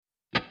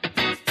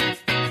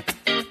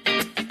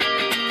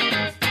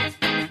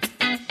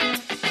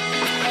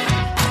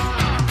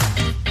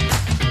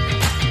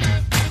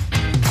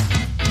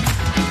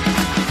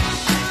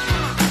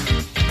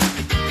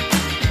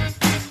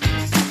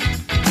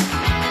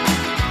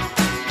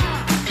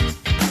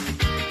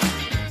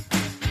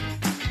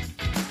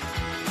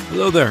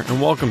Hello there,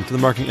 and welcome to the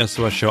Marketing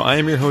SOS Show. I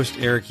am your host,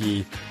 Eric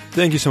Yee.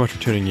 Thank you so much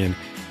for tuning in.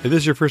 If this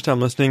is your first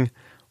time listening,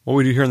 what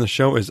we do here on the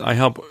show is I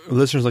help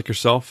listeners like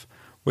yourself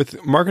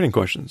with marketing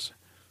questions.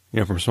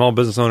 From small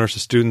business owners to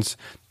students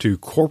to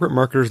corporate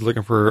marketers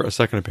looking for a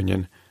second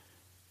opinion.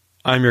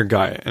 I'm your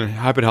guy, and I'm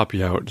happy to help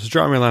you out. Just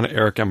drop me a line at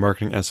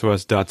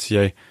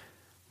eric@marketingsos.ca.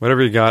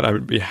 Whatever you got, I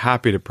would be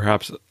happy to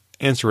perhaps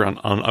answer it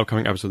on an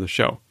upcoming episode of the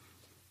show.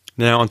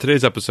 Now, on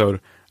today's episode,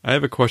 I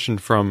have a question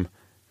from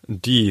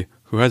D,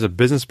 who has a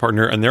business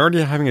partner, and they're already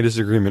having a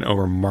disagreement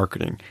over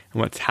marketing and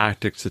what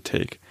tactics to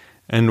take.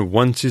 And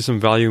one sees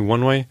some value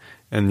one way,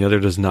 and the other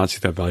does not see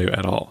that value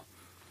at all.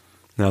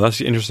 Now, that's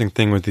the interesting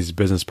thing with these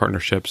business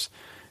partnerships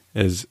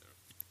is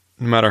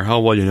no matter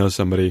how well you know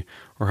somebody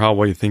or how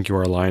well you think you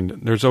are aligned,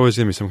 there's always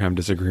going to be some kind of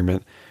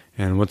disagreement.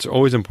 And what's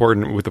always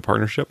important with the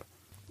partnership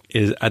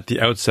is at the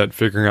outset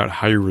figuring out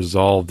how you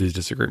resolve these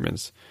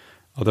disagreements.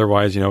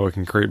 Otherwise, it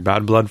can create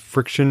bad blood,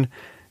 friction,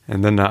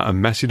 and then a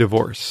messy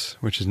divorce,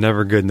 which is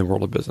never good in the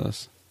world of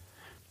business.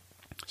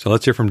 So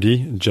let's hear from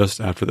D just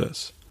after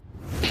this.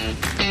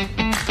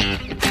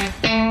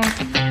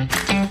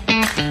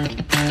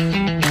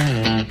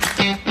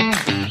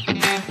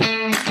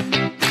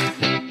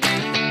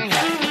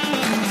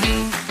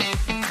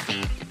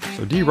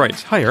 So D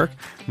writes, "Hi Eric,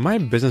 my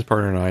business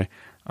partner and I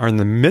are in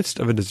the midst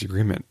of a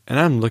disagreement, and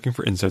I'm looking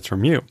for insights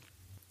from you.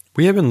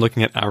 We have been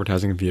looking at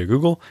advertising via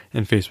Google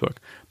and Facebook,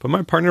 but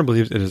my partner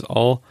believes it is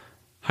all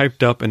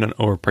hyped up and an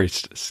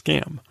overpriced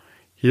scam.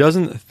 He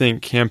doesn't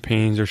think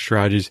campaigns or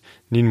strategies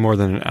need more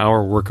than an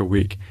hour work a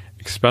week,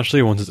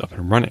 especially once it's up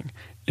and running.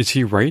 Is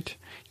he right?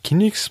 Can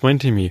you explain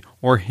to me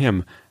or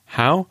him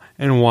how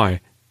and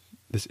why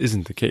this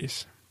isn't the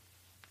case?"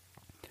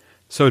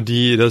 So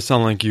D, it does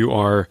sound like you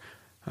are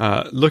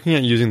looking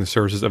at using the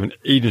services of an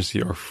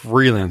agency or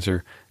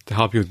freelancer to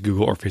help you with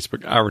Google or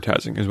Facebook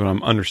advertising is what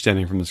I'm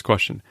understanding from this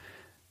question.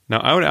 Now,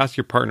 I would ask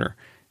your partner,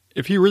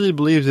 if he really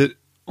believes it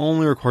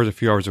only requires a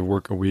few hours of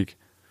work a week,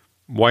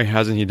 why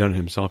hasn't he done it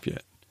himself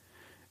yet?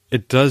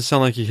 It does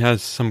sound like he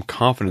has some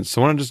confidence,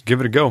 so why not just give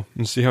it a go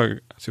and see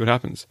what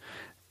happens.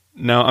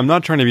 Now, I'm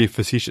not trying to be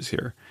facetious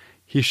here.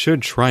 He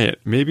should try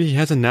it. Maybe he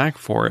has a knack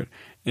for it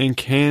and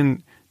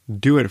can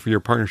do it for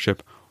your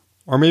partnership,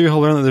 or maybe he'll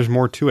learn that there's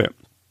more to it.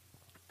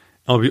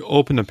 I'll be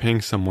open to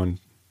paying someone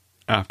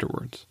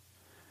afterwards.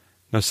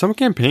 Now, some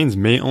campaigns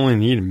may only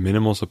need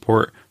minimal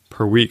support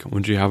per week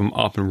once you have them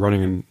up and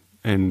running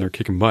and they're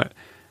kicking butt.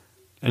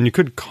 And you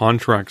could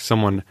contract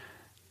someone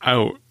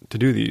out to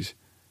do these.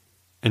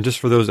 And just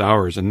for those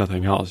hours and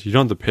nothing else. You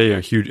don't have to pay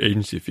a huge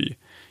agency fee.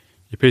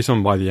 You pay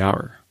someone by the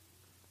hour.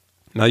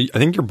 Now, I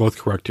think you're both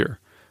correct here.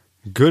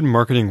 Good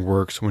marketing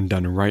works when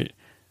done right.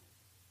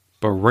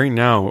 But right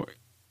now,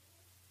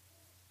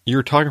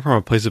 you're talking from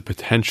a place of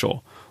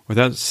potential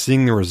without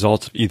seeing the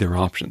results of either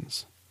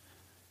options.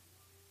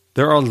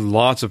 There are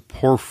lots of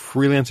poor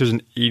freelancers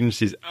and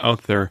agencies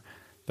out there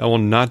that will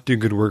not do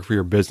good work for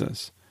your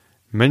business.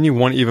 Many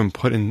won't even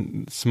put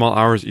in small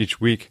hours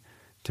each week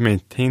to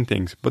maintain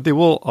things, but they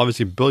will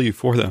obviously bill you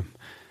for them.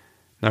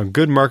 Now,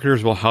 good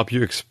marketers will help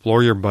you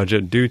explore your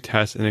budget, do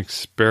tests and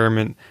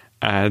experiment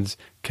ads,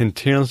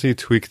 continuously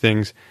tweak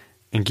things,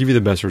 and give you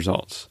the best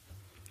results.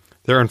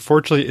 There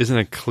unfortunately isn't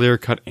a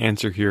clear-cut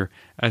answer here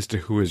as to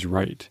who is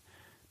right.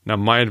 Now,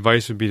 my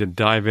advice would be to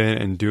dive in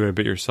and do it a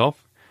bit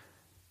yourself.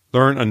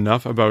 Learn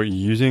enough about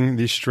using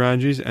these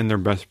strategies and their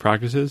best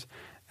practices,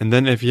 and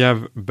then if you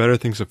have better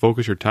things to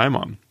focus your time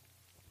on,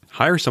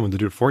 hire someone to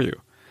do it for you.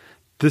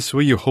 This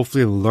way you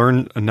hopefully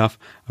learn enough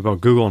about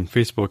Google and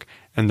Facebook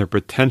and their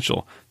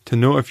potential to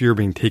know if you're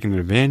being taken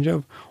advantage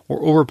of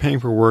or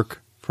overpaying for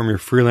work from your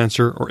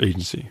freelancer or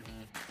agency.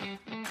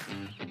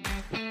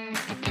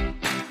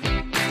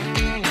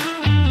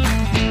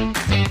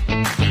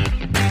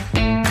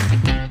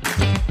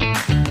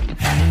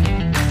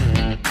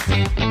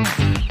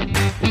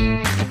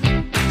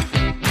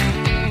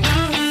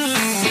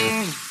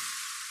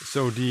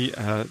 So D,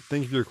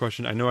 thank you for your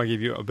question. I know I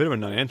gave you a bit of a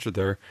non-answer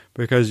there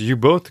because you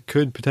both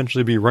could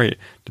potentially be right,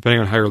 depending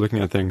on how you're looking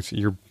at things.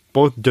 You're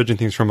both judging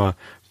things from a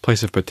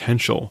place of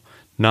potential,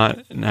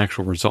 not an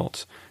actual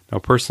results. Now,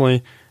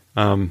 personally,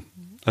 I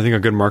think a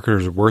good marketer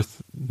is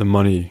worth the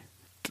money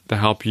to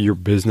help your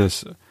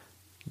business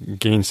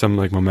gain some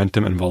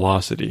momentum and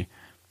velocity.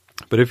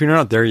 But if you're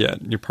not there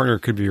yet, your partner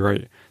could be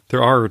right.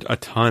 There are a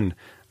ton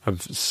of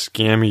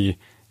scammy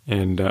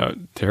and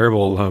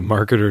terrible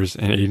marketers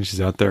and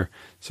agencies out there.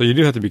 So you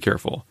do have to be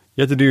careful.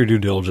 You have to do your due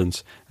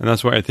diligence. And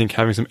that's why I think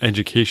having some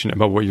education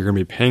about what you're going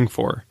to be paying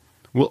for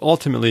will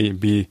ultimately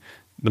be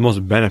the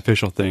most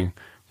beneficial thing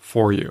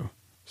for you.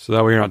 So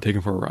that way you're not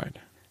taken for a ride.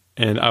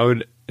 And I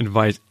would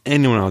advise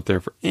anyone out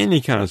there for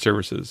any kind of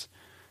services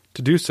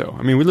to do so.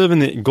 I mean, we live in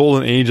the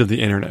golden age of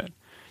the internet.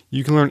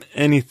 You can learn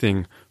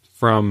anything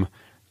from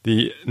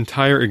the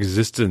entire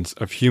existence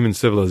of human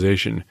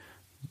civilization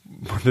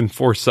within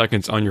 4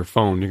 seconds on your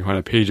phone. You can find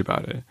a page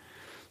about it.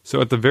 So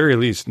at the very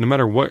least, no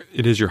matter what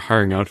it is you're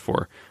hiring out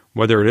for,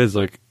 whether it is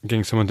like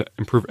getting someone to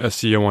improve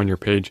SEO on your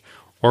page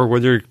or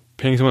whether you're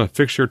paying someone to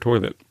fix your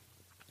toilet,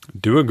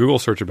 Do a Google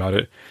search about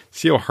it.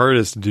 See how hard it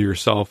is to do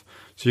yourself.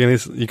 So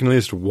you can at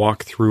least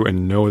walk through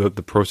and know what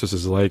the process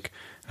is like,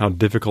 how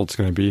difficult it's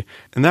going to be.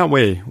 And that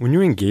way, when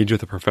you engage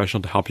with a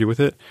professional to help you with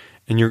it,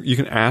 and you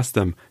can ask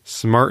them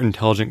smart,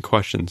 intelligent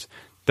questions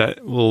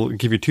that will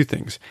give you two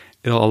things.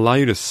 It'll allow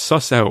you to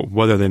suss out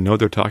whether they know what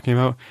they're talking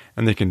about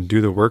and they can do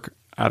the work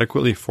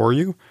adequately for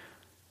you.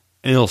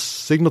 And it'll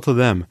signal to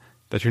them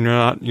that you're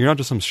not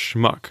just some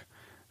schmuck,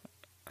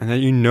 and that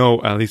you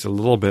know at least a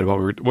little bit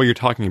about what you're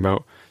talking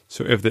about.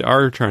 So if they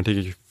are trying to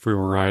take you for a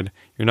ride,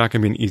 you're not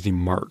going to be an easy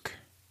mark.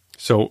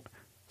 So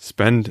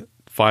spend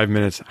 5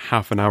 minutes,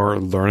 half an hour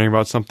learning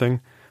about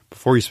something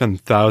before you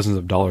spend thousands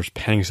of dollars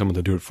paying someone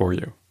to do it for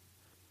you.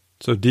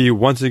 So Dee,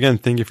 once again,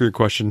 thank you for your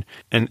question.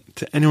 And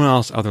to anyone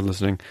else out there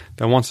listening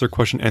that wants their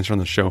question answered on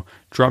the show,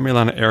 drop me a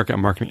line at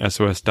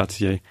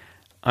eric@marketingsos.ca.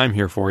 I'm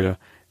here for you.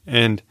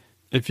 And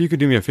if you could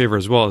do me a favor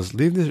as well, is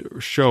leave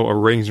the show a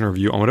ratings and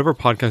review on whatever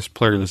podcast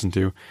player you listen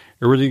to.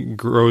 It really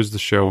grows the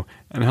show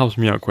and helps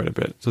me out quite a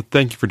bit. So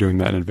thank you for doing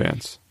that in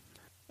advance.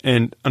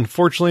 And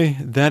unfortunately,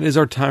 that is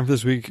our time for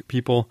this week,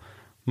 people.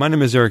 My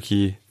name is Eric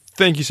He.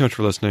 Thank you so much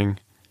for listening,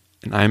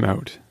 and I'm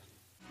out.